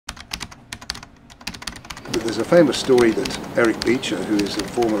there's a famous story that Eric Beecher, who is a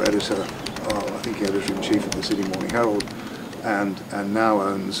former editor, I think editor-in-chief of the Sydney Morning Herald, and now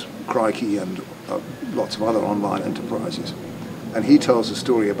owns Crikey and lots of other online enterprises. And he tells a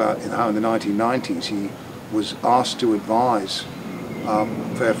story about how in the 1990s he was asked to advise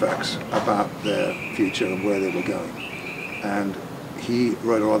Fairfax about their future and where they were going. And he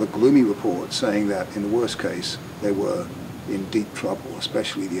wrote a rather gloomy report saying that in the worst case they were in deep trouble,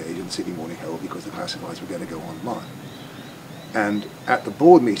 especially the age of the Sydney Morning Herald, because the classifieds were going to go online. And at the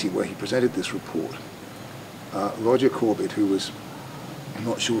board meeting where he presented this report, Roger Corbett, who was, I'm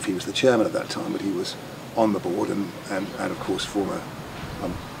not sure if he was the chairman at that time, but he was on the board and of course former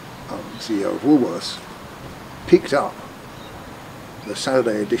CEO of Woolworths, picked up the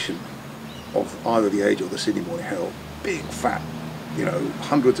Saturday edition of either The Age or the Sydney Morning Herald, big fat,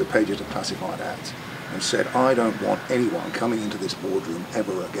 hundreds of pages of classified ads, and said, I don't want anyone coming into this boardroom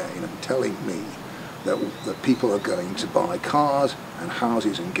ever again and telling me that people are going to buy cars and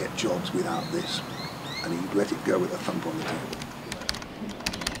houses and get jobs without this. And he let it go with a thump on the table.